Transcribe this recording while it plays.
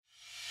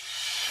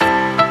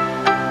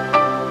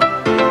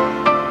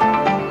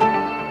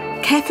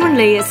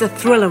Lee is a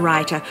thriller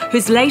writer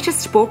whose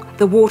latest book,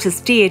 The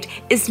Water's Dead,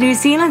 is New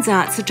Zealand's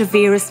answer to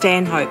Vera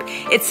Stanhope.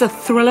 It's a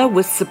thriller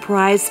with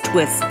surprise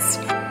twists.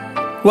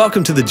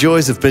 Welcome to The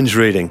Joys of Binge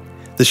Reading,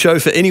 the show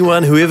for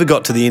anyone who ever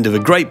got to the end of a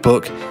great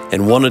book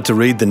and wanted to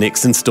read the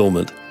next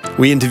instalment.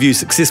 We interview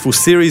successful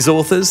series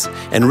authors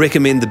and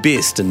recommend the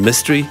best in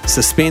mystery,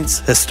 suspense,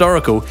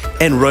 historical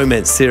and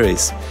romance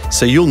series,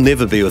 so you'll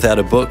never be without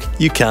a book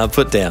you can't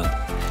put down.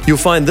 You'll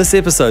find this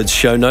episode's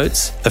show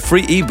notes, a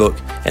free ebook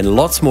and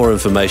lots more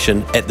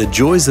information at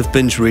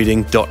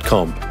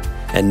thejoysofbingereading.com.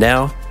 And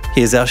now,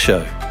 here's our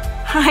show.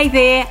 Hi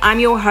there, I'm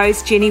your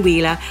host Jenny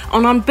Wheeler,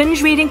 and on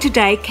Binge Reading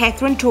today,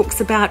 Catherine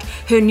talks about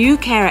her new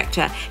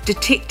character,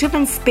 Detective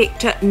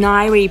Inspector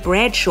Nairi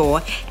Bradshaw,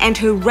 and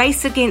her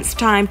race against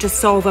time to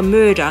solve a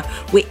murder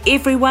where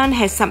everyone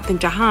has something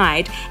to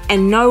hide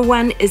and no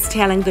one is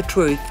telling the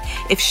truth.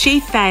 If she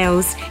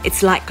fails,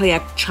 it's likely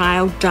a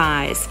child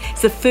dies.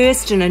 It's the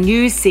first in a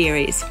new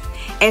series.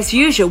 As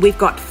usual, we've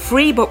got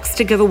free books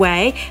to give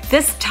away,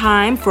 this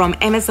time from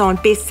Amazon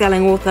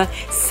best-selling author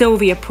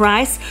Sylvia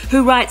Price,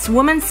 who writes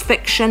women's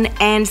fiction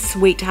and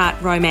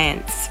sweetheart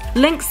romance.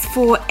 Links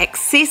for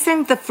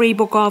accessing the free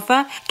book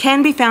offer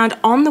can be found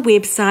on the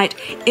website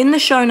in the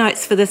show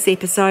notes for this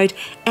episode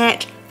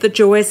at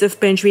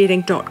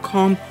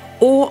thejoysofbingereading.com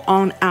or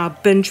on our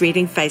Binge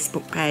Reading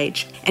Facebook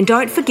page. And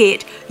don't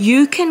forget,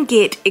 you can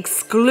get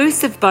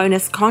exclusive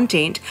bonus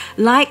content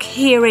like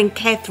hearing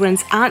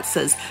Catherine's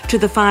answers to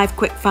the 5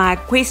 quickfire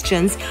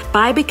questions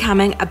by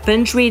becoming a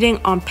Binge Reading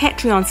on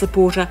Patreon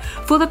supporter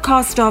for the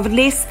cost of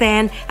less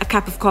than a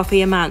cup of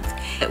coffee a month.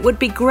 It would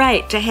be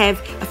great to have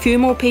a few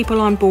more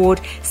people on board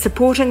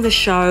supporting the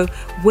show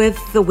with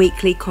the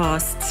weekly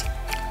costs.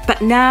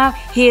 But now,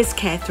 here's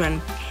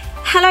Catherine.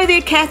 Hello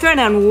there, Catherine,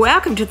 and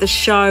welcome to the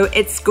show.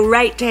 It's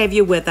great to have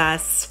you with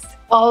us.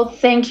 Oh,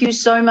 thank you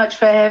so much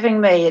for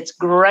having me. It's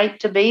great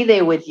to be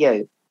there with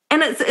you.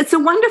 And it's a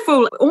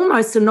wonderful,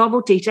 almost a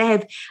novelty to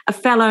have a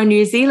fellow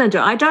New Zealander.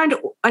 I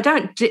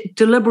don't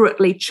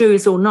deliberately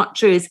choose or not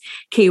choose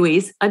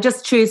Kiwis. I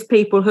just choose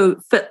people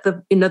who fit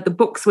the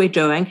books we're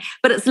doing.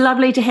 But it's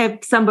lovely to have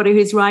somebody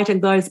who's writing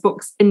those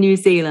books in New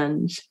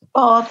Zealand.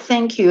 Oh,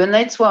 thank you. And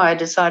that's why I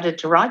decided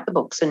to write the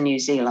books in New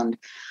Zealand.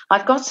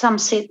 I've got some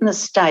set in the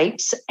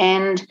States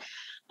and,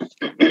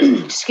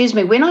 excuse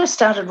me, when I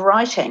started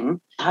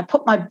writing, I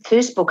put my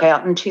first book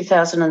out in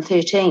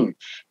 2013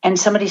 and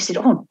somebody said,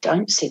 oh,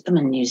 don't set them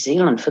in New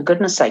Zealand, for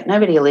goodness sake,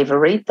 nobody will ever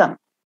read them.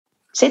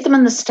 Set them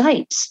in the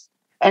States.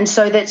 And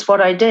so that's what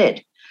I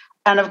did.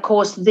 And, of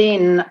course,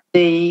 then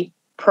the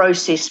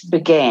process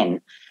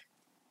began.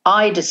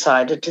 I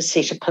decided to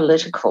set a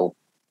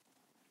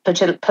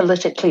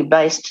politically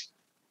based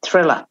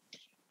thriller.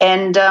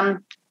 And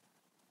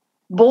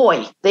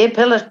boy, their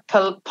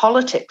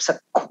politics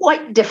are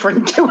quite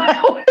different to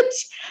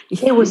ours.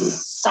 There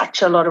was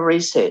such a lot of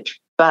research.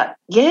 But,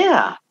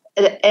 yeah,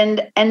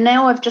 and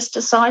now I've just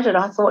decided,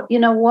 I thought, you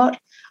know what?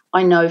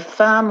 I know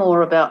far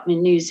more about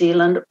New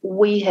Zealand.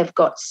 We have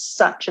got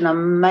such an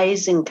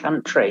amazing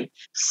country,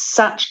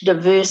 such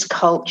diverse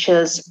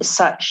cultures,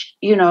 such,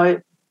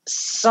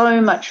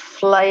 so much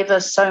flavour,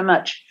 so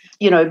much,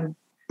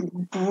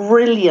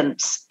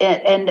 brilliance,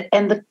 and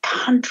the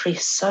country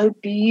is so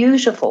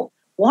beautiful.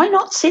 Why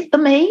not set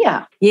them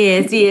here?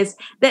 Yes.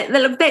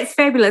 That's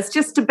fabulous.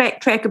 Just to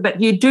backtrack a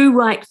bit, you do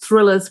write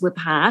thrillers with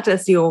heart,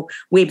 as your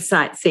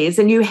website says,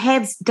 and you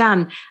have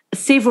done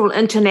several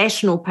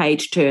international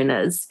page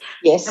turners.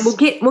 Yes. And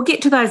we'll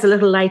get to those a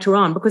little later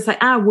on because they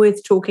are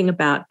worth talking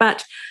about.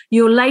 But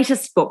your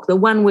latest book, the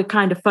one we're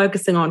kind of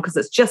focusing on because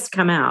it's just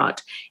come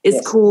out,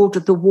 is called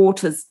The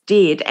Water's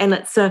Dead, and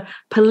it's a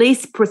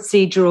police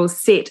procedural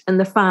set in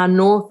the far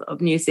north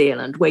of New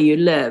Zealand where you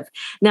live.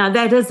 Now,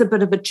 that is a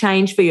bit of a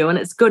change for you, and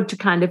it's good to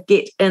kind of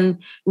get in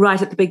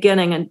right at the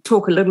beginning and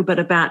talk a little bit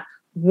about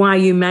why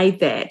you made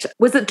that.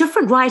 Was it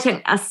different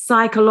writing a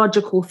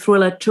psychological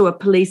thriller to a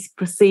police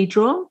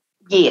procedural?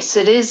 Yes,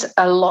 it is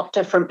a lot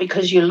different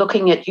because you're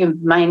looking at your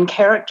main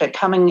character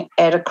coming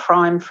at a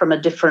crime from a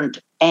different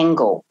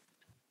angle.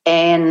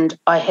 And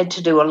I had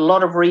to do a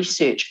lot of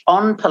research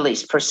on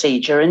police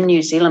procedure in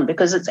New Zealand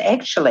because it's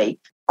actually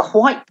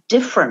quite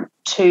different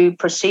to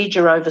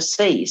procedure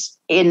overseas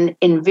in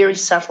very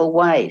subtle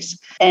ways.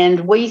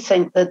 And we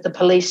think that the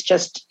police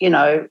just,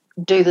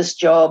 do this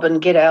job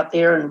and get out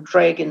there and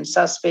drag in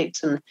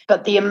suspects.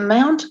 But the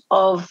amount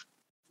of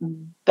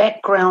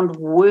background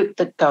work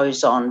that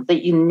goes on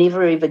that you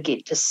never ever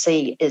get to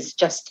see is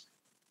just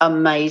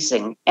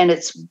amazing.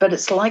 But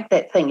it's like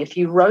that thing. If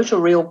you wrote a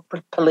real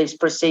police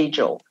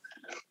procedural,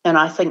 and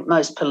I think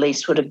most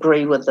police would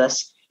agree with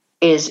this,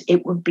 is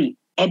it would be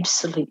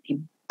absolutely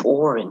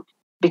boring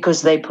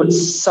because they put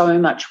so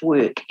much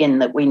work in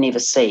that we never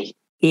see.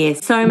 Yeah,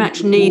 so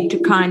much need to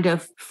kind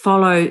of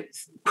follow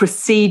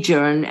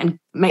procedure and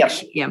make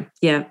sure.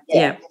 Yeah.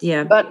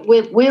 But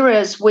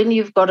whereas when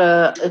you've got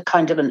a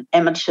kind of an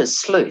amateur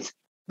sleuth,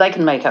 they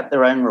can make up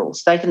their own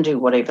rules. They can do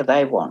whatever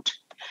they want.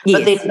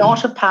 but Yes. they're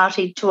not a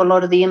party to a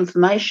lot of the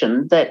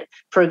information that,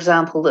 for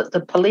example, that the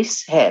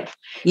police have.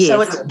 Yes.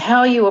 So it's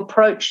how you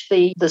approach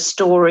the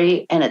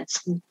story, and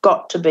it's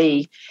got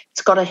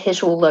to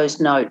hit all those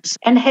notes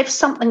and have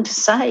something to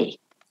say.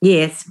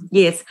 Yes,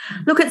 yes.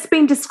 Look, it's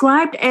been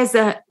described as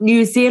a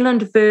New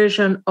Zealand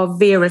version of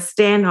Vera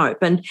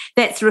Stanhope, and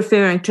that's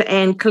referring to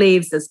Anne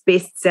Cleeves'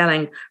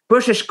 best-selling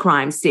British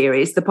crime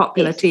series, the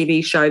popular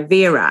TV show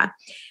Vera.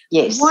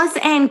 Yes. Was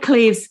Anne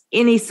Cleeves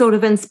any sort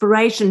of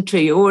inspiration to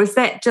you, or is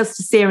that just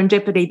a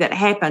serendipity that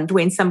happened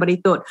when somebody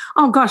thought,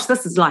 oh, gosh,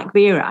 this is like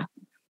Vera?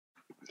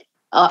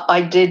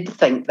 I did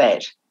think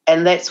that.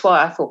 And that's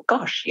why I thought,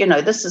 gosh,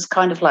 this is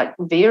kind of like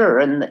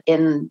Vera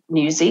in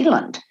New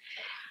Zealand.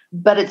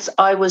 But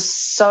I was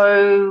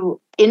so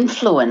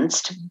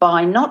influenced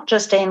by not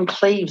just Anne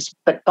Cleeves,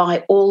 but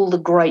by all the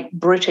great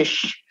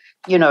British,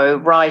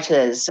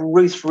 writers.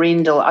 Ruth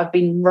Rendell, I've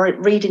been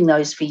reading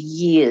those for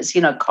years,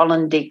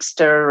 Colin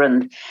Dexter,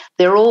 and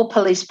they're all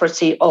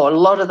a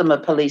lot of them are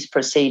police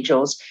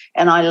procedurals,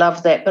 and I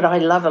love that, but I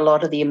love a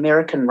lot of the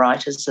American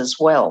writers as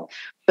well.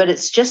 But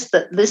it's just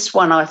that this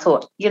one, I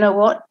thought, you know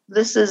what,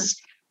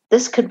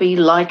 this could be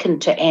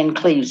likened to Anne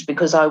Cleeves,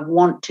 because I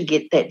want to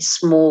get that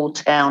small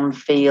town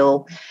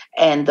feel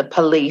and the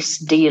police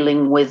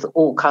dealing with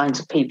all kinds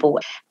of people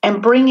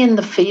and bring in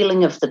the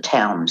feeling of the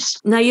towns.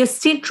 Now, your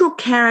central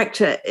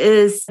character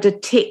is a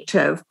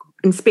detective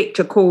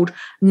inspector called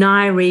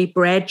Nairi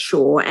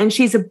Bradshaw, and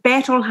she's a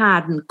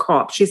battle-hardened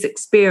cop. She's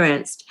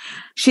experienced.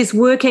 She's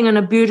working in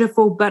a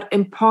beautiful but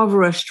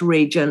impoverished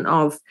region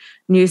of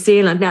New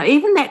Zealand. Now,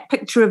 even that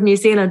picture of New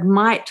Zealand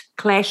might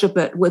clash a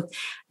bit with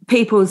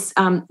people's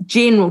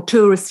general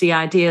touristy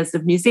ideas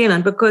of New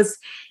Zealand, because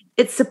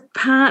it's a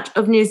part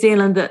of New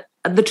Zealand that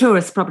the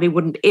tourists probably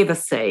wouldn't ever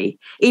see,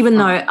 even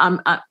though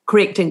I'm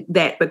correcting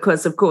that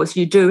because, of course,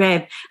 you do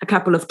have a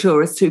couple of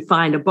tourists who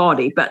find a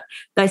body, but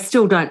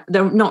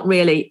they're not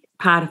really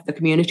part of the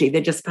community.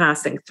 They're just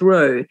passing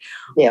through.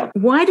 Yeah.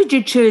 Why did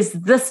you choose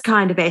this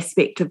kind of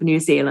aspect of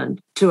New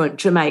Zealand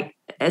to make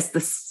as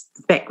the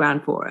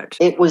background for it?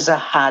 It was a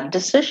hard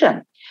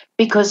decision,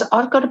 because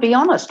I've got to be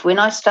honest, when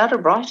I started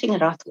writing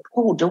it, I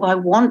thought, do I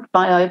want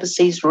my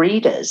overseas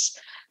readers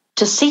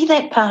to see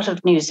that part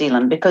of New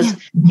Zealand? Because,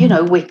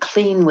 we're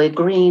clean, we're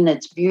green,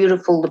 it's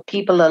beautiful, the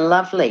people are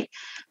lovely.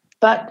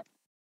 But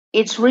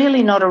it's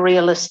really not a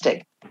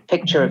realistic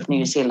picture of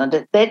New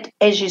Zealand. That,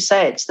 as you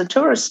say, it's the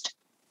tourist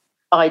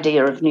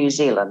idea of New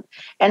Zealand.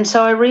 And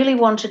so I really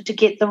wanted to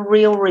get the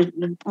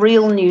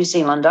real New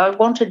Zealand. I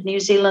wanted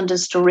New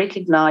Zealanders to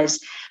recognise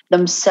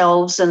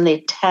themselves and their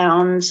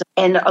towns.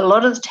 And a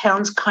lot of the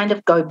towns kind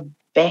of go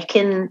back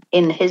in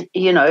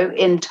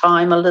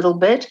time a little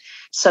bit.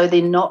 So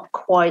they're not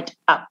quite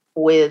up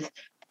with,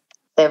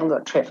 they haven't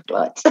got traffic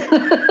lights.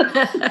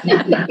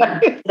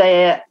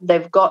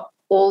 They've got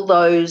all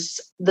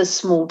those, the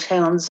small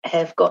towns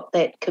have got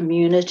that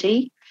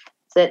community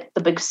that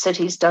the big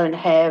cities don't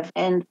have.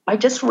 And I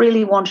just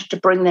really wanted to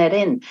bring that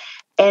in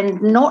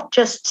and not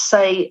just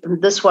say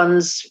this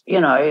one's,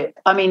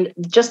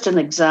 just an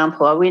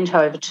example. I went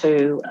over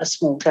to a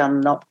small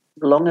town not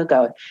long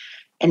ago,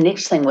 and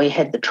next thing we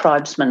had the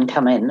tribesmen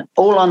come in,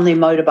 all on their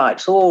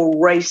motorbikes, all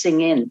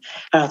racing in.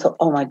 And I thought,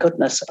 oh my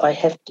goodness,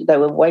 they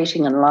were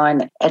waiting in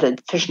line at a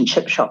fish and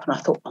chip shop. And I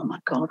thought, oh my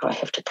God, I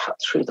have to cut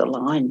through the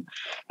line.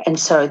 And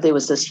so there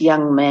was this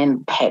young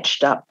man,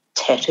 patched up,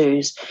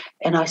 tattoos.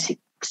 And I said,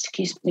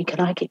 excuse me, can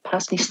I get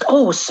past? And he said,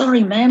 oh,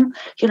 sorry, ma'am,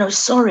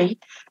 sorry.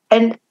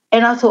 And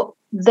I thought,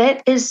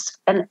 that is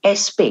an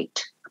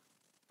aspect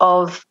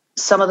of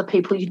some of the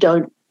people you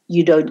don't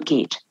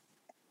get.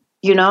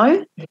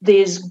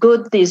 There's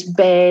good, there's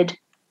bad.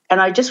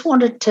 And I just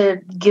wanted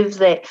to give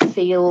that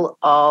feel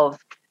of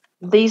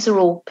these are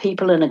all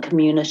people in a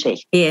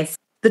community. Yes.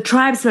 The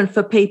tribesmen,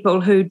 for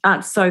people who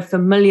aren't so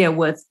familiar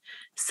with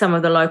some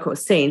of the local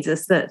scenes,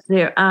 is that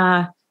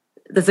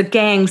there's a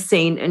gang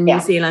scene in New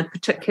Zealand,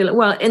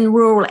 in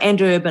rural and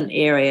urban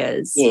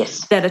areas,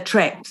 that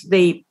attract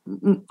the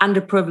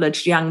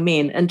underprivileged young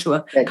men into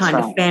a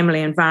of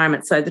family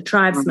environment. So the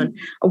tribesmen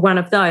are one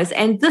of those.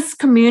 And this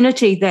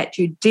community that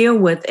you deal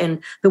with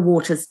in The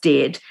Water's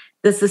Dead,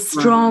 there's a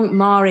strong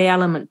Maori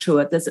element to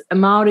it. There's a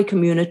Maori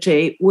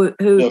community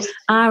who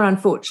are,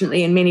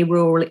 unfortunately, in many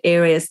rural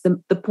areas,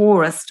 the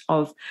poorest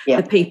of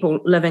the people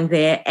living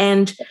there.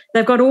 And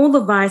they've got all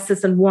the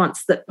vices and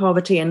wants that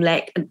poverty and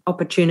lack of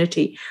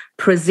opportunity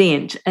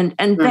present. And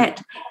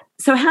that.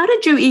 So how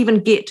did you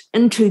even get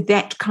into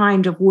that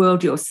kind of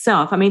world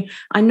yourself? I mean,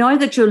 I know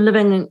that you're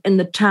living in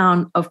the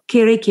town of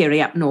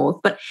Kerikeri up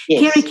north, but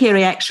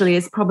Kerikeri actually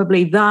is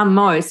probably the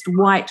most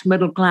white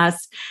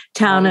middle-class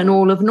town in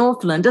all of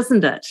Northland,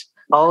 isn't it?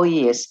 Oh,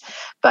 yes.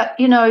 But,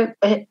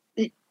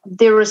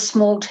 there are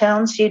small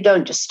towns. You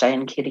don't just stay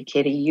in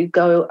Kerikeri. You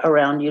go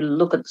around, you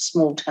look at the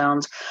small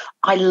towns.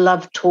 I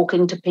love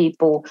talking to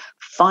people,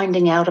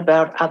 finding out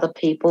about other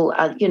people,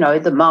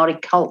 the Maori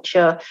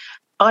culture.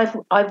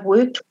 I've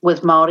worked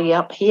with Māori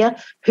up here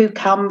who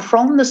come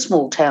from the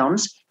small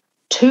towns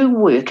to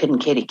work in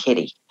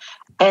Kerikeri.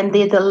 and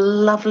they're the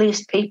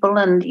loveliest people,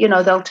 and,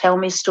 they'll tell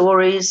me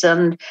stories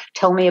and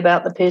tell me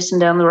about the person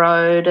down the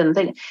road and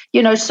things,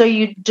 so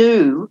you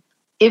do,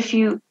 if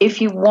you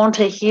want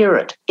to hear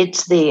it,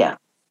 it's there.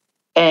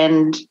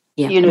 And,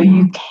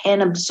 you can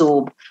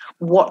absorb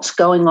what's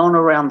going on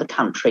around the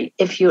country.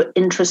 If you're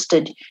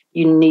interested,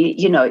 you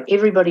need,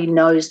 everybody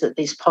knows that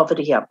there's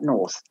poverty up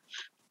north,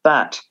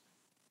 but,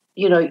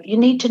 you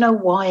need to know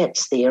why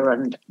it's there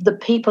and the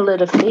people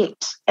it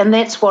affects. And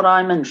that's what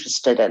I'm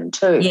interested in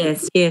too.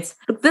 Yes, yes.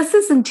 But this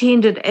is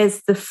intended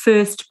as the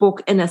first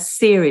book in a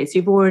series.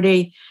 You've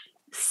already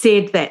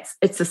said that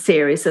it's a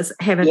series,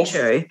 haven't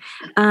you?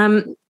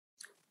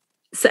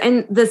 So,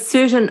 and there's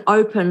certain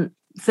open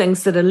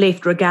things that are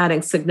left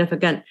regarding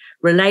significant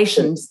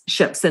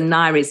relationships in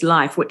Nairi's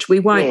life, which we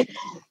won't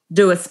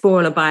do a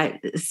spoiler by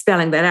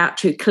spelling that out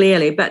too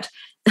clearly, but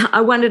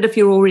I wondered if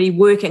you're already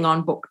working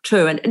on book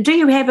 2. And do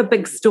you have a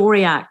big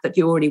story arc that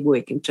you're already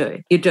working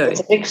to? You do? It's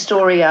a big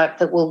story arc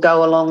that will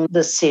go along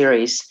this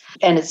series,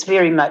 and it's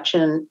very much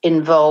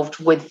involved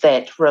with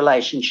that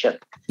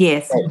relationship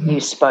that you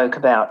spoke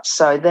about.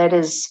 So that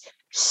is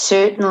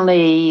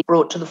certainly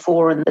brought to the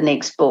fore in the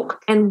next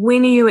book. And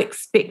when are you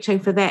expecting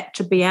for that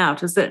to be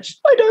out? Is it?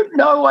 I don't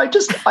know.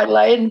 I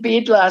lay in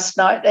bed last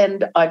night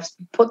and I've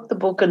put the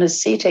book in a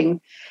setting,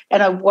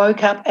 and I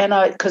woke up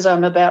because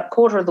I'm about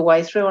quarter of the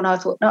way through, and I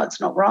thought, no, it's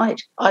not right.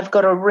 I've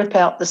got to rip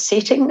out the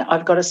setting.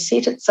 I've got to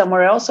set it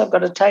somewhere else. I've got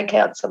to take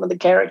out some of the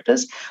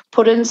characters,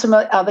 put in some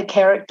other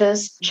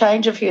characters,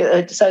 change a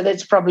few. So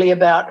that's probably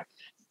about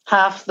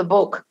half the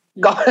book,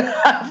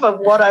 half of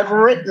what I've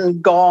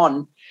written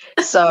gone.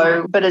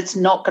 So, but it's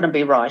not going to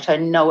be right. I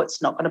know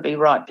it's not going to be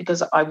right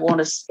because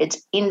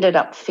it's ended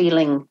up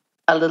feeling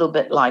a little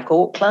bit like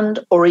Auckland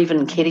or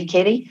even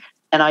Kerikeri,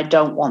 and I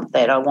don't want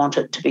that. I want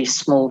it to be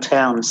small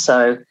town.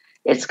 So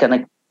it's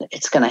going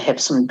to have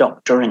some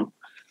doctoring.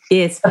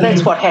 Yes. But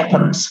that's what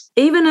happens.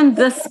 Even in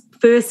this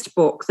first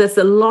book, there's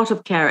a lot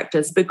of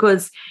characters,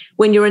 because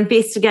when you're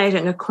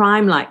investigating a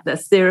crime like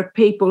this, there are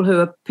people who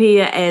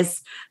appear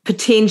as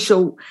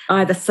potential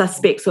either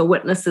suspects or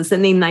witnesses,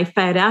 and then they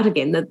fade out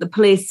again. The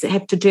police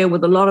have to deal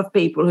with a lot of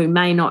people who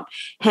may not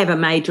have a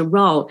major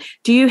role.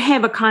 Do you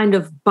have a kind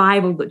of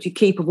Bible that you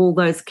keep of all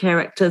those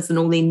characters and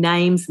all their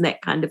names and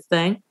that kind of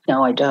thing?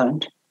 No, I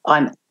don't.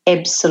 I'm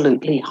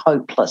absolutely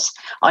hopeless.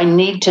 I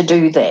need to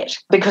do that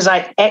because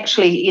I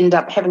actually end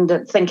up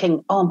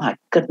thinking, oh my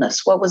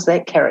goodness, what was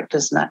that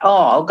character's name? Oh,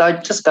 I'll go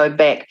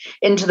back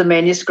into the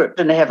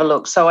manuscript and have a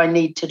look. So I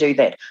need to do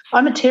that.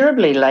 I'm a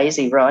terribly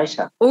lazy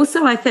writer.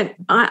 Also, I think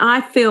I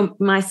feel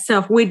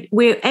myself,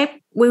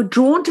 we're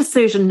drawn to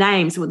certain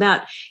names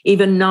without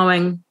even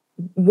knowing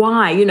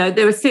why.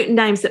 There are certain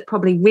names that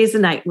probably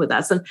resonate with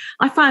us. And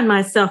I find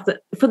myself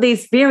that for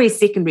these very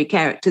secondary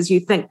characters, you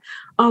think,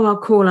 oh, I'll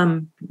call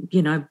him,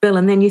 Bill.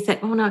 And then you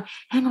think, oh, no,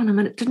 hang on a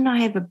minute. Didn't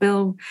I have a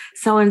Bill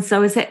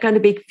so-and-so? Is that going to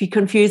be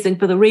confusing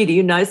for the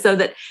reader, so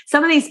that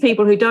some of these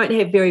people who don't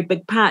have very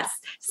big parts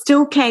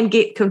still can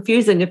get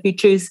confusing if you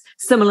choose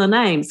similar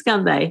names,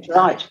 can't they?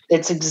 Right.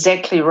 That's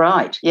exactly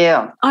right.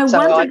 Yeah. I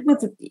wondered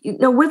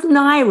with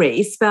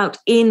Nairi, spelled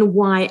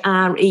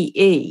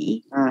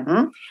Nyree,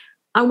 mm-hmm.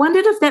 I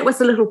wondered if that was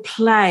a little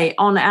play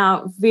on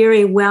our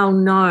very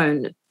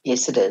well-known.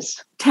 Yes, it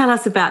is. Tell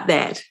us about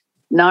that.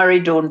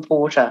 Nairi Dawn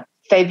Porter,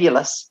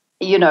 fabulous,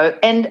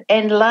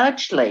 and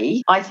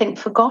largely, I think,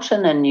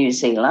 forgotten in New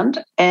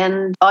Zealand.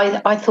 And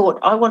I thought,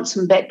 I want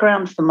some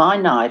background for my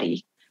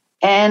Nairi.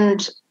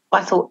 And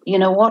I thought, you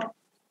know what?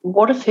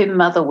 What if her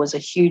mother was a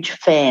huge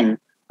fan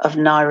of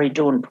Nairi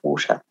Dawn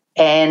Porter?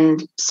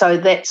 And so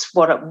that's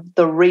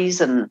the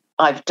reason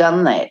I've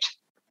done that.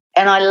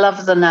 And I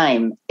love the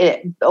name.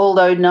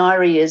 Although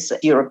Nairi is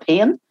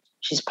European,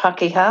 she's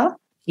Pakeha.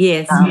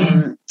 Yes.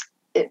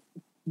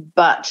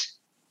 But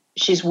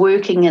she's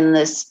working in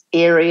this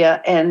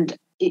area and,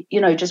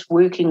 just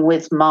working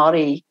with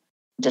Māori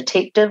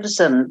detectives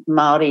and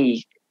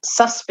Māori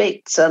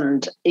suspects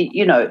and,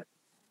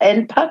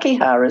 and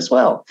Pakeha as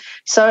well.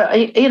 So,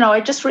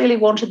 I just really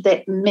wanted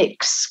that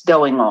mix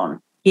going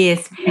on.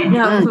 Yes.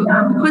 Now,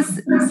 because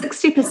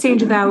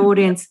 60% of our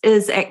audience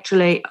is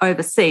actually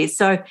overseas,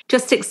 so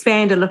just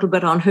expand a little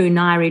bit on who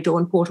Nairi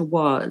Dawn Porter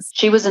was.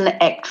 She was an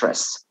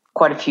actress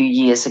quite a few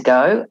years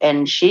ago,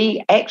 and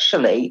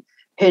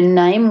her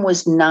name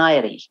was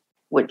Nairi,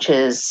 which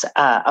is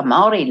a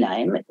Māori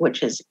name,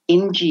 which is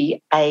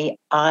Ngaire.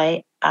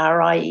 I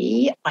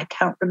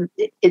can't remember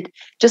it.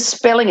 Just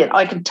spelling it,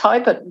 I can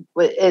type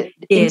it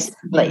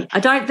instantly. I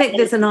don't think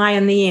there's an I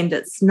in the end.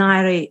 It's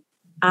Nairi.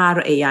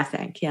 R-E, I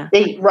think, yeah.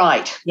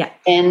 Right. Yeah.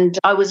 And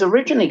I was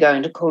originally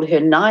going to call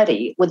her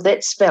Nairi with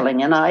that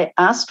spelling, and I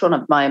asked one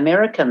of my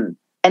American,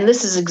 and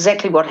this is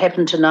exactly what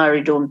happened to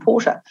Nairi Dawn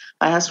Porter.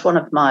 I asked one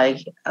of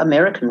my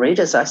American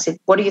readers, I said,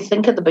 what do you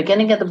think at the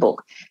beginning of the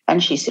book?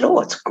 And she said, oh,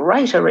 it's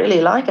great, I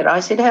really like it. I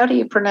said, how do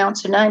you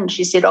pronounce her name? And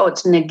she said, oh,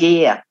 it's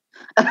Ngaire.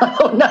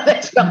 Oh, no,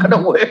 that's not going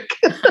to work.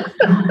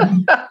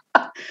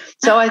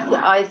 So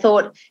I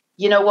thought,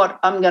 you know what,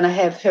 I'm going to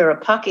have her a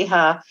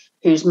Pakeha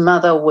whose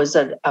mother was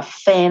a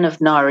fan of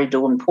Nairi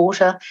Dawn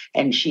Porter,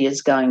 and she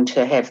is going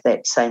to have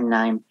that same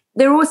name.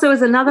 There also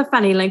is another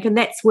funny link, and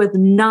that's with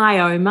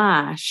Ngaio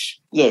Marsh.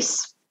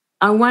 Yes.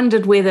 I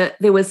wondered whether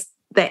there was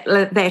that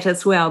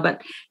as well,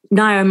 but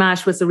Ngaio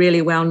Marsh was a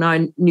really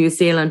well-known New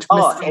Zealand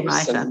mystery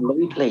writer.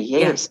 Absolutely,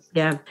 yes.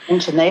 Yeah.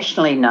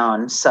 Internationally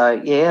known, so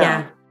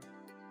yeah.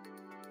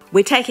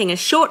 We're taking a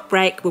short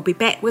break. We'll be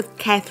back with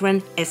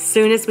Catherine as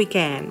soon as we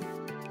can.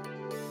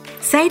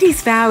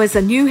 Sadie's Vow is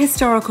a new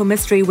historical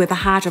mystery with a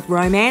heart of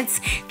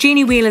romance.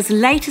 Jenny Wheeler's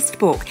latest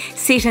book,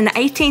 set in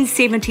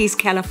 1870s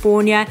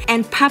California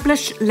and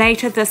published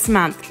later this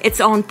month.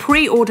 It's on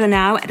pre-order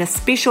now at a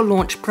special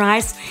launch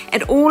price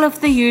at all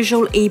of the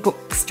usual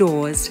ebook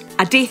stores.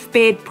 A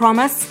deathbed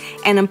promise,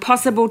 an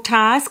impossible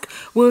task.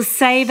 Will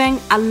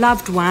saving a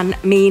loved one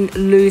mean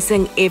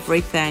losing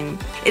everything?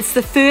 It's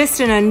the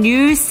first in a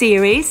new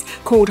series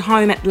called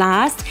Home at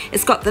Last.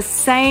 It's got the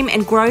same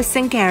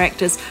engrossing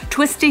characters,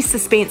 twisty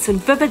suspense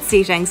and vivid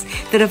settings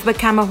that have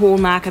become a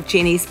hallmark of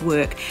Jenny's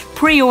work.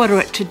 Pre-order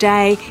it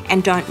today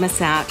and don't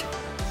miss out.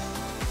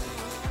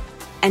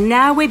 And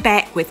now we're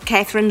back with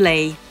Catherine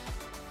Lee.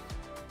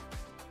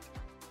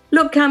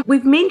 Look,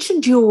 we've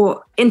mentioned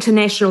your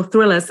international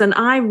thrillers, and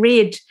I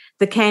read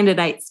The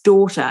Candidate's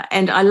Daughter,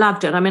 and I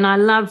loved it. I mean, I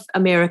love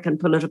American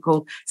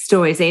political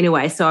stories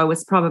anyway, so I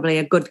was probably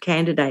a good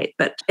candidate.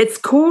 But it's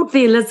called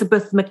the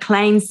Elizabeth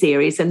McLean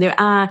series, and there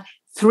are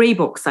 3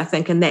 books, I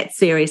think, in that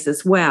series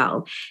as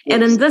well. Yes.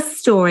 And in this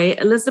story,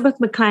 Elizabeth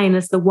McLean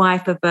is the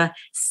wife of a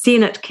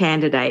Senate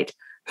candidate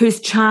whose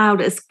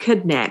child is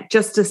kidnapped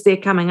just as they're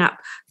coming up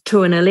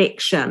to an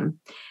election.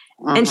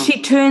 And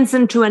she turns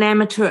into an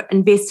amateur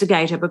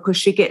investigator because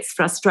she gets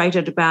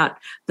frustrated about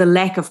the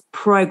lack of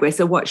progress,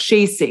 or what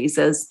she sees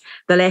as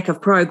the lack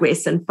of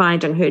progress in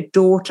finding her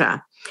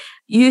daughter.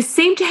 You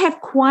seem to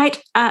have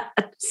quite a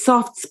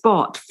soft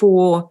spot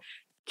for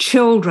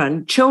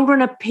children.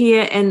 Children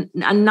appear in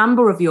a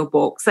number of your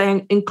books. They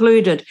are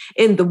included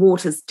in The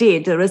Water's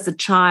Dead. There is a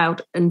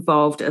child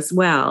involved as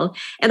well.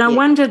 And I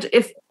wondered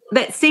if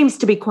that seems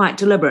to be quite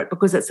deliberate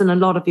because it's in a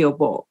lot of your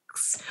books.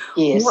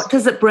 Yes. What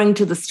does it bring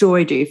to the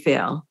story, do you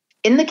feel?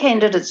 In The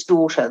Candidate's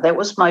Daughter, that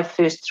was my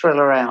first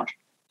thriller out.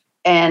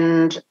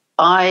 And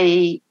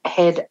I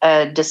had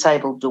a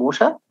disabled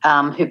daughter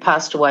who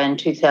passed away in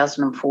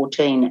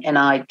 2014, and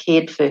I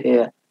cared for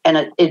her.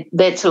 And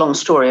that's a long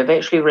story. I've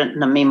actually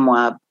written a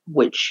memoir,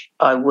 which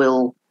I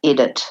will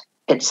edit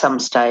at some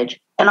stage.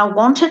 And I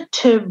wanted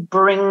to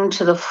bring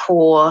to the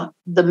fore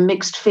the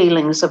mixed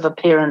feelings of a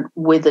parent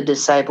with a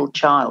disabled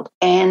child.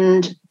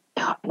 And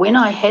when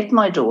I had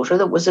my daughter,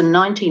 that was in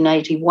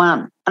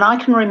 1981, and I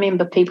can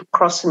remember people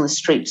crossing the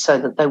street so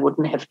that they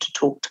wouldn't have to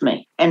talk to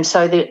me. And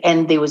so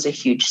there was a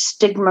huge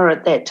stigma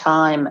at that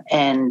time.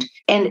 And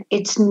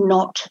it's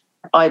not,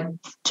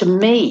 to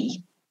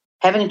me,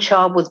 having a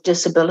child with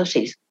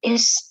disabilities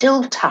is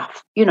still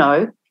tough, you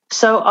know.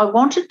 So I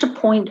wanted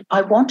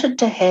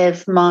to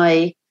have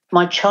my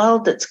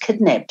child that's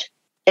kidnapped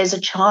as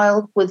a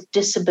child with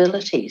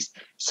disabilities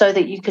so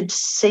that you could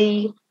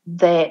see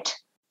that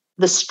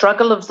the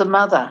struggle of the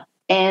mother.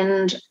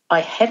 And I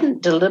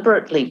hadn't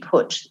deliberately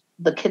put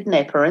the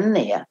kidnapper in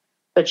there,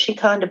 but she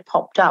kind of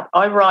popped up.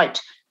 I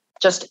write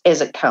just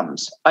as it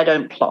comes. I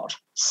don't plot.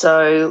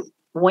 So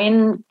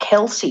when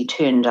Kelsey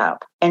turned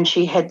up and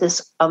she had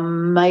this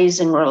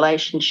amazing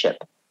relationship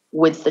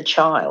with the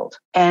child,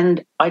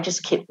 and I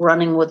just kept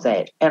running with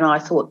that. And I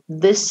thought,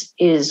 this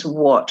is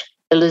what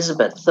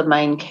Elizabeth, the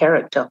main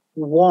character,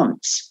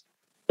 wants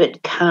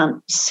but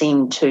can't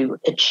seem to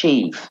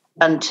achieve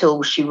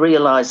until she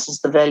realises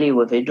the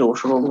value of her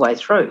daughter all the way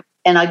through.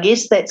 And I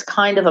guess that's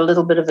kind of a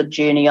little bit of a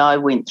journey I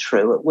went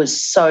through. It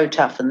was so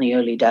tough in the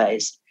early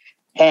days.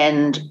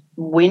 And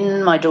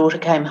when my daughter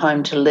came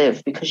home to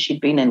live, because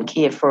she'd been in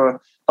care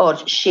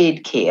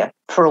shared care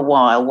for a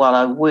while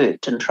I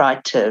worked and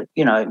tried to,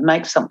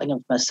 make something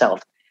of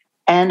myself.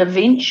 And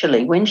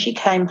eventually, when she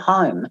came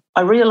home,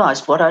 I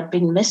realised what I'd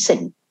been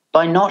missing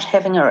by not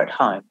having her at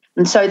home.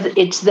 And so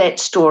it's that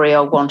story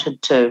I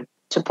wanted to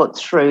put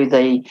through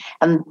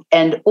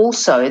and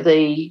also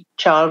the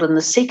child in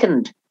the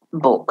second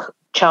book,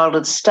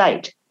 Childhood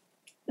State.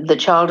 The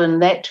child in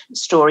that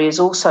story is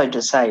also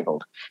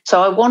disabled.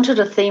 So I wanted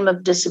a theme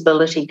of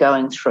disability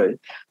going through.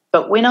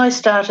 But when I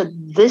started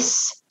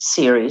this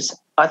series,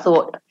 I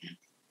thought,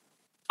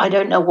 I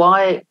don't know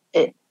why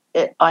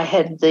I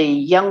had the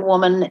young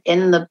woman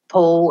in the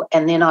pool,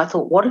 and then I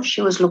thought, what if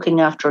she was looking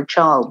after a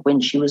child when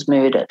she was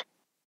murdered?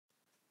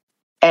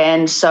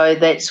 And so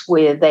that's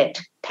where that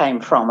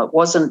came from.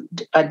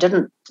 I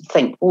didn't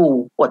think,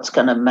 what's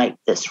going to make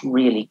this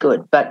really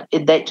good? But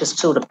that just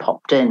sort of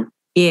popped in.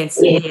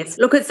 Yes.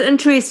 Look, it's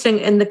interesting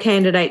in The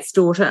Candidate's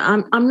Daughter.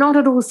 I'm not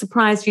at all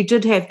surprised you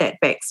did have that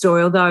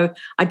backstory, although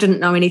I didn't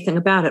know anything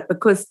about it,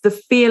 because the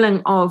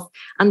feeling of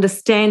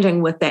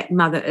understanding with that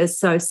mother is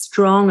so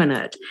strong in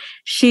it.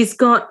 She's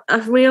got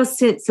a real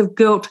sense of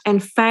guilt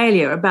and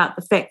failure about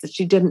the fact that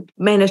she didn't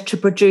manage to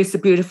produce a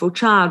beautiful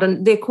child,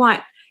 and they're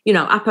quite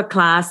upper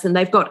class, and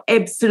they've got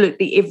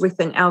absolutely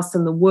everything else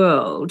in the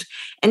world.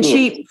 And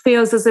she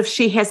feels as if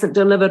she hasn't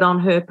delivered on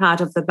her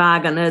part of the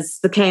bargain as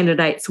the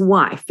candidate's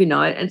wife,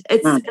 and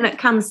it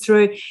comes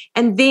through.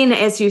 And then,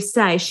 as you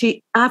say,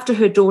 she, after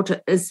her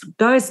daughter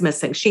goes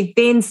missing, she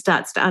then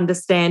starts to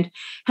understand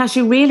how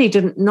she really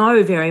didn't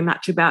know very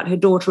much about her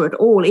daughter at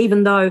all,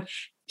 even though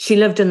she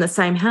lived in the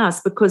same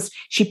house, because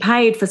she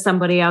paid for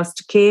somebody else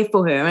to care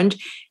for her. And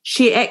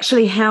she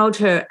actually held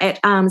her at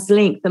arm's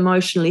length,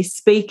 emotionally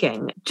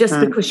speaking, just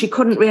because she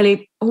couldn't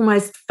really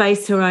almost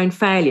face her own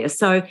failure.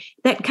 So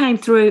that came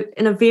through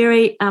in a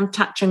very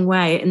touching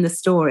way in the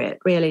story. It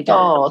really did.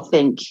 Oh,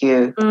 thank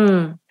you.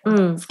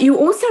 You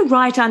also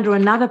write under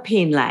another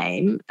pen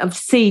name of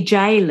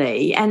C.J.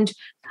 Lee, and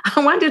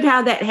I wondered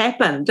how that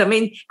happened. I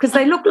mean, because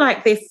they look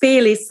like they're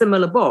fairly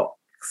similar books.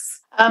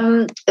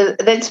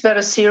 That's about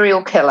a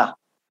serial killer.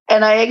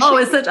 And I actually... Oh,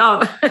 is it?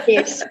 Oh.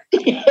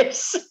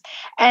 Yes.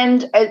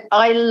 And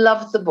I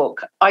love the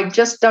book. I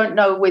just don't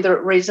know whether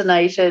it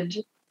resonated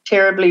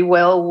terribly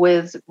well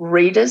with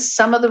readers.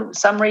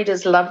 Some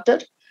readers loved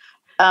it,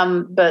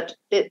 but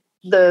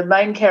the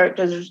main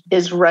character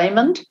is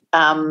Raymond.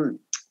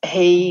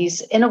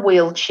 He's in a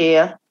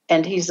wheelchair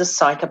and he's a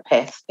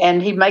psychopath,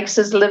 and he makes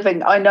his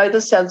living. I know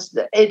this sounds...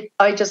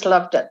 I just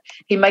loved it.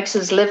 He makes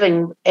his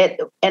living,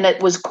 and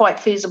it was quite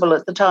feasible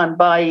at the time,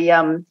 by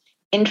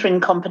entering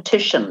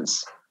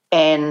competitions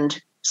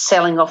and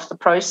selling off the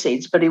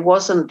proceeds. But he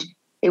wasn't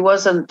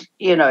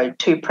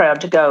too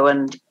proud to go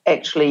and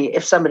actually,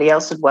 if somebody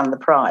else had won the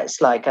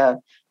prize, like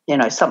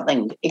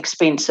something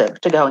expensive,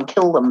 to go and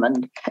kill them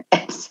and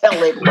sell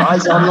their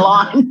prize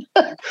online.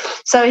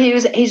 So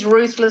he's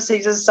ruthless.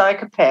 He's a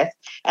psychopath.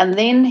 And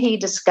then he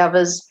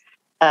discovers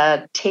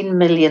a $10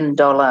 million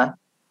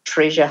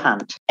treasure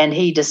hunt, and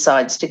he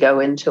decides to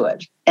go into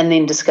it, and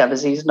then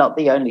discovers he's not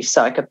the only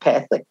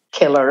psychopathic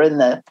killer in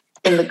the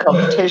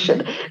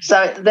competition.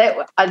 So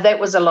that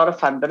was a lot of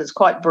fun, but it's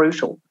quite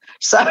brutal.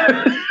 So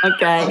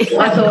okay,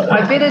 I thought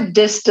I better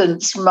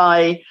distance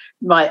my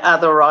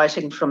other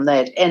writing from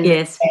that. And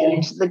yes,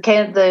 and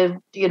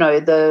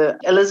the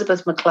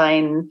Elizabeth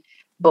McLean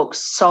books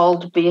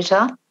sold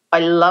better. I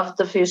loved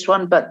the first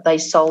one, but they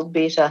sold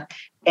better.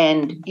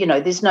 And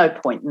there's no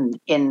point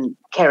in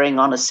carrying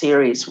on a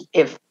series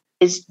if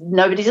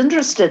nobody's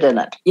interested in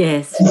it.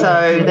 Yes.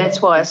 So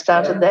that's why I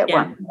started that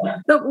one.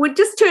 Look, we'll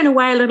just turn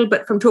away a little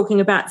bit from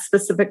talking about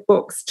specific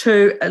books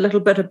to a little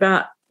bit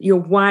about your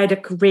wider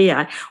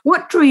career.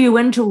 What drew you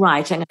into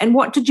writing, and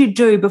what did you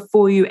do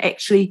before you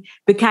actually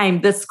became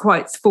this,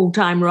 quotes,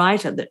 full-time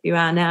writer that you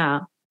are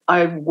now?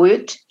 I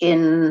worked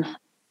in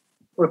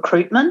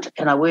recruitment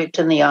and I worked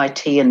in the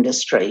IT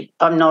industry.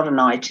 I'm not an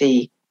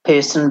IT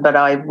person, but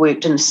I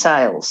worked in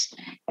sales.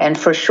 And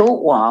for a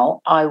short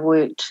while, I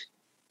worked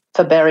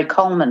for Barry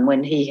Coleman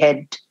when he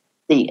had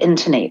the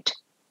internet.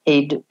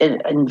 He'd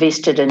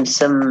invested in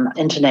some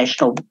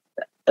international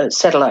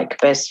satellite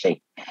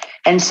capacity.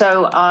 And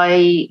so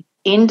I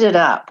ended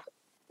up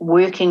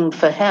working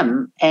for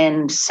him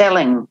and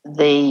selling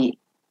the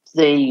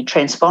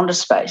transponder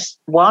space.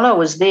 While I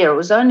was there, it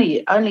was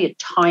only a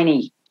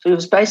tiny, it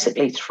was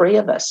basically three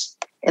of us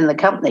in the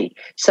company.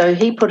 So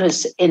he put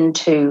us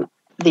into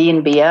the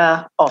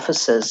NBR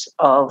offices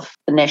of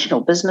the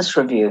National Business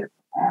Review,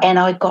 and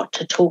I got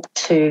to talk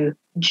to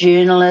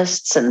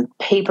journalists and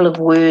people of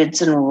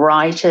words and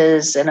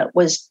writers, and it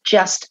was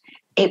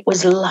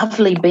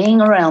lovely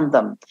being around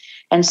them.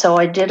 And so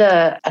I did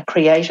a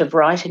creative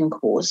writing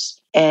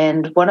course,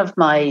 and one of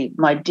my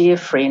dear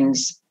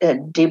friends,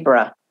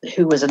 Deborah,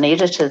 who was an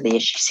editor there,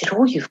 she said,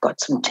 "Oh, you've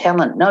got some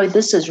talent. No,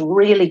 this is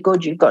really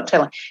good. You've got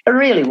talent." It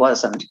really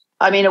wasn't.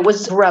 I mean, it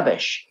was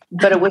rubbish,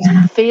 but it was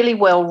fairly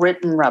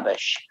well-written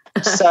rubbish.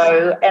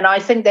 So, and I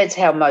think that's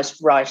how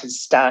most writers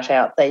start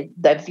out.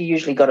 They've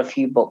usually got a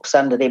few books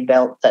under their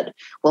belt that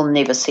will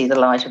never see the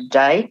light of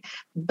day.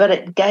 But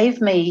it gave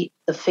me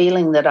the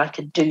feeling that I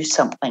could do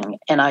something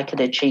and I could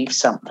achieve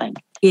something.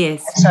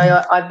 Yes.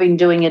 So I've been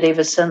doing it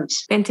ever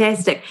since.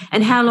 Fantastic.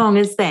 And how long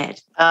is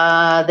that?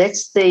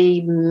 That's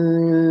the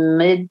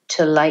mid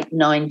to late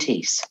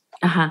 90s.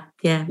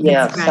 Yeah.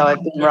 Yeah, so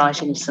I've been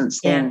writing since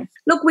then.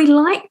 Look, we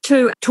like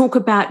to talk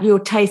about your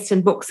taste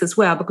in books as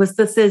well, because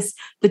this is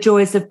the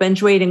joys of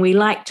binge reading. We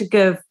like to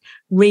give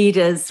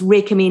readers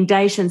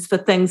recommendations for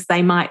things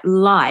they might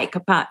like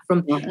apart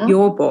from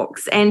your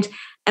books. And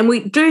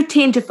we do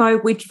tend to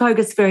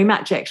focus very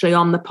much actually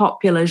on the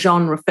popular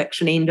genre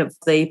fiction end of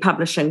the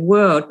publishing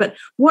world. But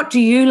what do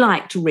you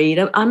like to read?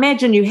 I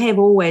imagine you have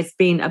always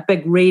been a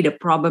big reader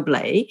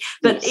probably,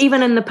 but yes.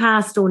 Even in the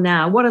past or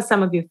now, what are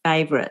some of your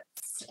favourites?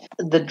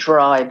 The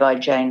Dry by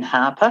Jane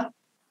Harper.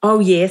 Oh,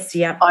 yes,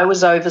 yeah. I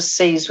was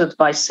overseas with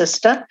my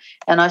sister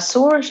and I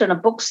saw it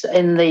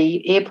in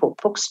the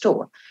airport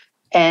bookstore,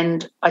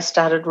 and I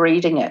started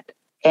reading it.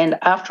 And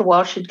after a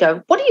while she'd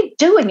go, "What are you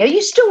doing? Are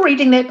you still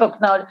reading that book?"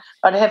 No,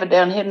 I'd have it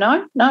down here.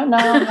 No.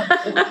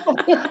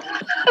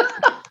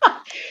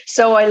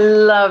 So I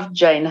love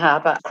Jane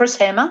Harper. Chris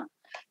Hammer.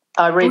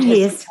 I read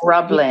his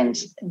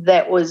Scrublands.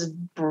 That was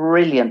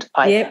brilliant.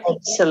 I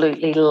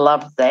absolutely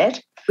loved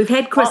that. We've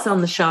had Chris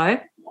on the show.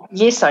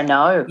 Yes, I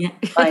know. Yeah.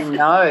 I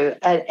know.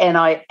 And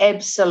I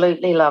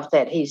absolutely love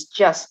that. He's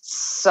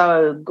just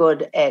so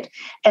good at,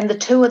 and the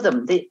two of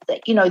them,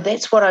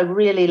 that's what I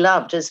really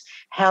loved, is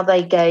how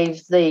they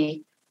gave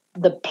the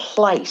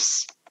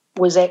place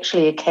was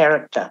actually a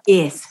character.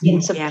 Yes.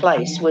 Sense of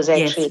place was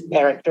actually a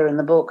character in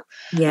the book.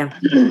 Yeah.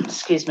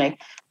 Excuse me.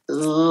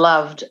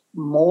 Loved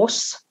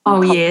Morse.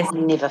 Oh, yes. I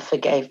never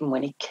forgave him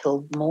when he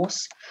killed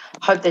Morse.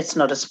 Hope that's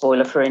not a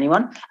spoiler for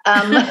anyone.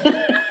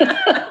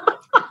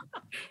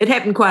 It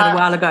happened quite a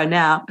while ago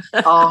now.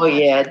 Oh,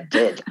 yeah, it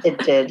did. It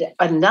did.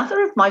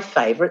 Another of my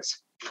favourites,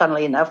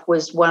 funnily enough,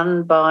 was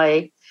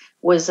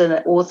an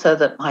author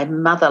that my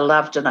mother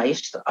loved, and I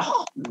used to think,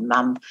 oh,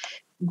 Mum,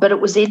 but it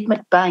was Ed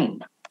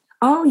McBain.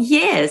 Oh,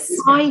 yes.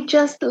 I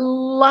just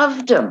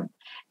loved him.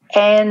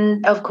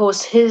 And, of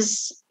course,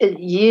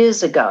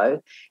 years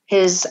ago,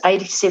 his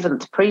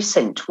 87th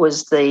Precinct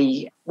was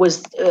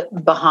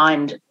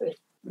behind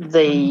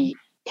the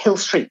Hill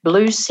Street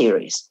Blues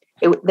series.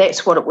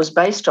 That's what it was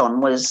based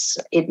on, was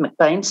Ed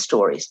McBain's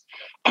stories.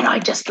 And I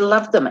just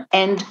loved them.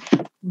 And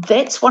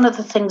that's one of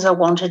the things I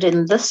wanted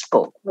in this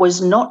book,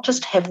 was not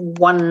just have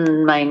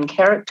one main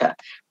character,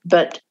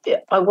 but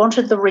I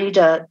wanted the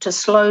reader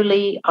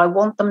to I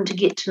want them to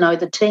get to know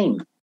the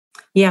team.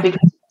 Yeah.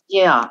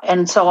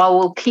 And so I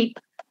will keep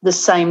the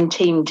same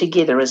team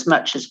together as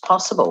much as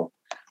possible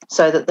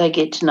so that they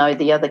get to know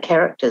the other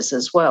characters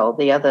as well,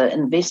 the other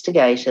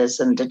investigators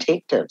and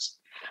detectives.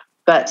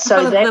 But so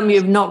some of them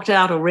you've knocked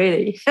out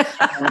already.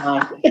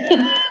 I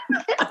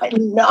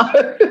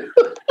know.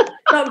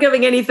 Not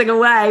giving anything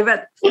away,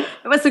 but it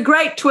was a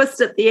great twist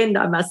at the end,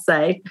 I must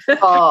say.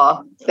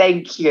 Oh,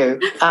 thank you.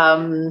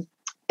 And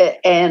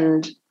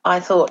I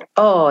thought,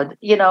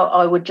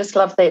 I would just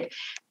love that.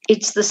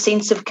 It's the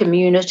sense of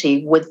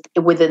community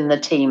within the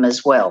team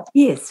as well.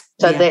 Yes.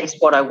 So that's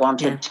what I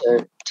wanted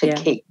to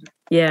keep.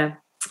 Yeah.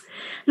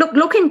 Look,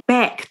 looking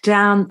back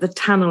down the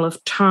tunnel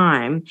of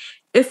time,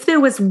 if there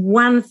was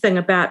one thing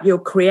about your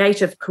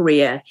creative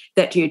career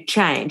that you'd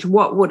change,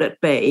 what would it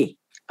be?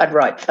 I'd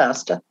write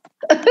faster.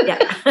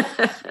 Yeah.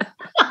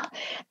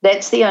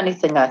 That's the only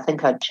thing I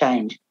think I'd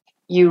change.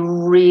 You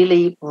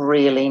really,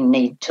 really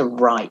need to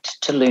write,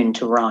 to learn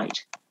to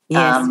write.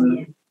 Yes.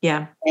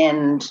 Yeah.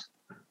 And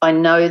I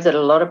know that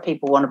a lot of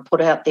people want to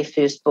put out their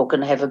first book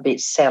and have a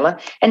bestseller,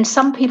 and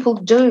some people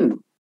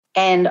do,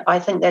 and I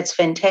think that's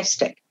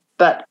fantastic.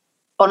 But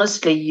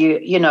honestly,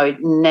 you know,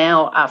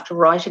 now after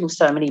writing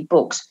so many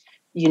books,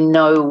 you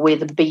know where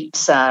the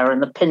beats are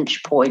and the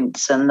pinch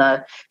points and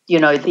the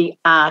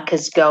arc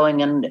is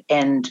going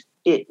and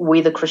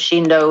where the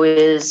crescendo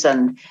is,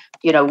 and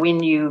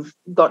when you've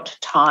got to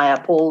tie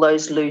up all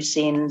those loose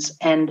ends.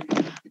 And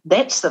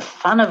that's the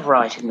fun of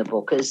writing the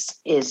book,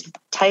 is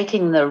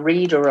taking the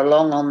reader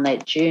along on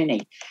that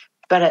journey.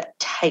 But it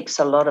takes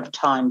a lot of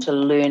time to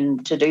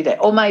learn to do that.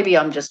 Or maybe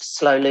I'm just a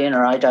slow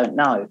learner, I don't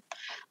know.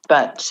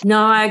 But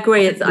no, I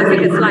agree. I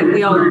think it's like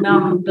the old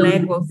Malcolm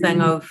Gladwell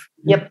thing of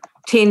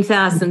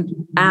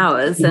 10,000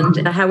 hours,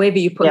 and however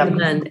you put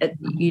them in,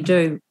 you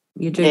do.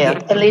 Yeah,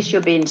 unless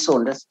you're Ben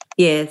Saunders.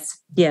 Yes,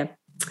 yeah.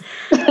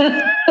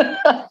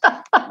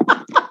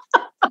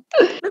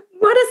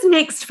 What is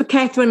next for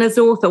Catherine as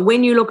author?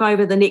 When you look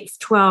over the next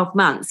 12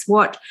 months,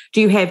 what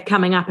do you have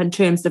coming up in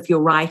terms of your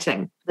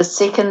writing? The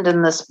second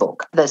in this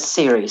book, this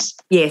series.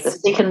 Yes. The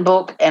second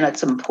book, and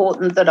it's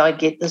important that I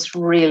get this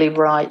really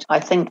right. I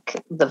think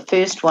the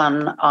first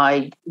one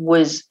that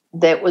was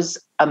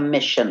a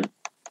mission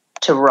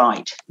to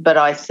write, but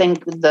I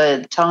think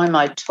the time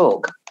I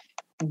took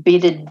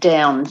bedded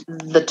down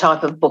the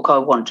type of book I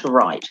want to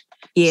write.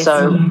 Yes.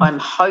 So I'm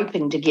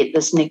hoping to get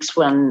this next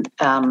one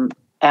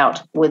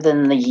out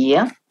within the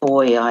year.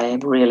 Boy, I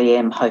really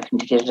am hoping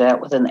to get it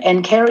out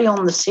and carry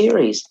on the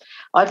series.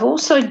 I've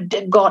also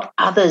got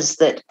others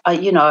that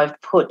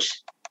I've put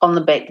on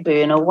the back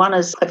burner. One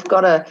is I've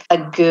got a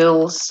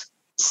girls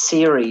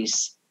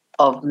series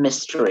of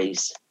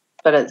mysteries,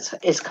 but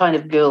it's kind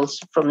of girls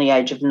from the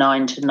age of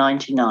 9 to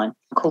 99. I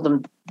call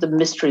them The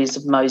Mysteries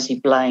of Mosey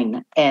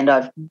Blaine, and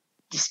I've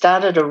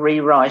started a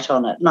rewrite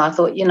on it. And I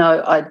thought,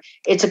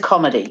 it's a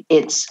comedy.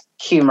 It's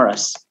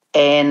humorous,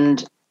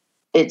 and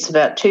it's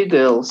about two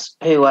girls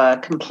who are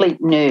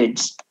complete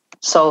nerds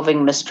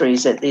solving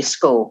mysteries at their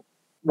school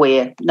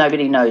where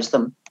nobody knows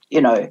them,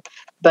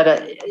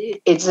 But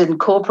it's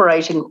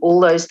incorporating all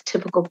those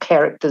typical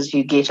characters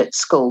you get at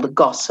school, the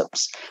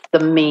gossips, the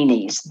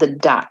meanies, the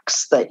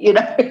ducks,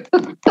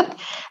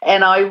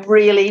 And I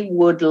really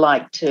would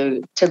like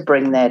to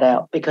bring that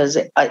out because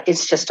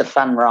it's just a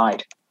fun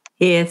ride.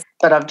 Yes.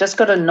 But I've just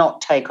got to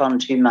not take on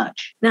too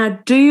much. Now,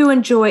 do you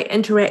enjoy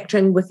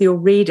interacting with your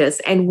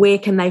readers, and where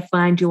can they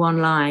find you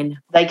online?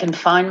 They can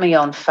find me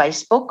on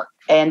Facebook,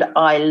 and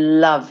I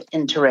love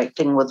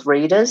interacting with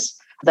readers.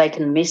 They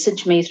can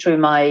message me through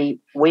my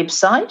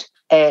website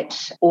at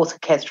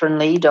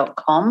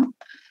authorcatherinelee.com.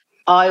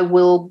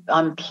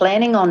 I'm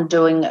planning on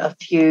doing a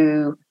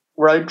few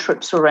road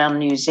trips around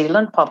New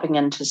Zealand, popping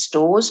into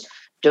stores,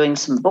 doing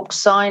some book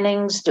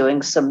signings,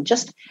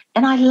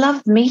 and I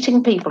love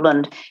meeting people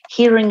and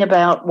hearing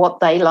about what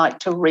they like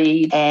to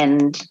read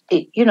and,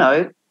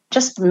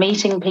 just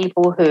meeting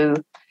people who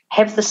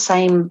have the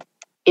same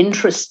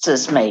interests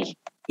as me.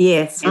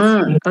 Yes.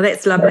 Oh,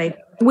 that's lovely.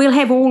 We'll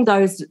have all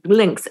those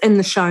links in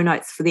the show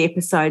notes for the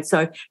episode,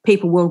 so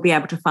people will be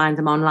able to find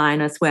them online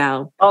as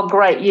well. Oh,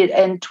 great. Yeah,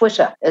 and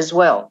Twitter as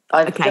well.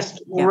 I've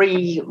just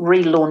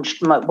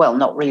relaunched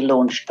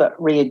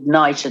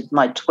reignited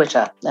my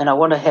Twitter, and I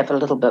want to have a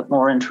little bit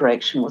more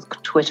interaction with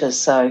Twitter,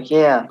 so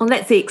yeah. Well,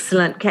 that's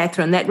excellent,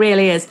 Catherine. That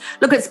really is.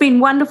 Look, it's been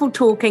wonderful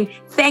talking.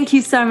 Thank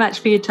you so much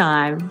for your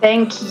time.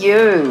 Thank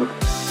you.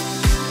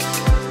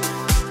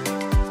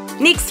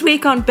 Next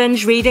week on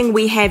Binge Reading,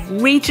 we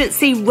have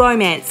Regency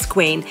romance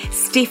queen,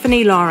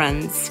 Stephanie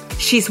Lawrence.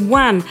 She's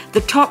won the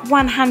top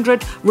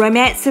 100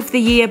 Romance of the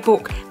Year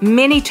book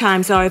many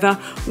times over,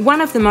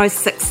 one of the most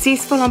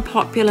successful and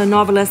popular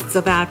novelists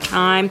of our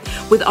time,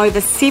 with over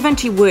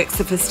 70 works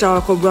of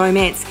historical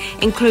romance,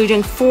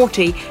 including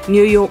 40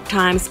 New York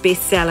Times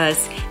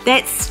bestsellers.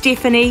 That's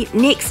Stephanie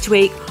next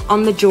week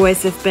on The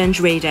Joys of Binge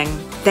Reading.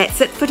 That's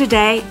it for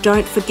today.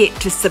 Don't forget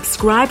to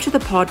subscribe to the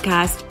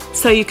podcast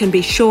so you can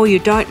be sure you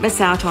don't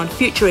miss out on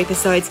future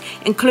episodes,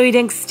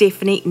 including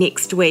Stephanie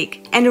next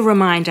week. And a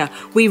reminder,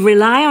 we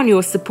rely on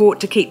your support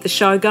to keep the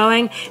show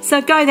going,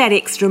 so go that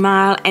extra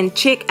mile and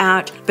check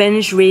out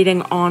Binge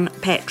Reading on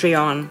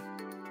Patreon.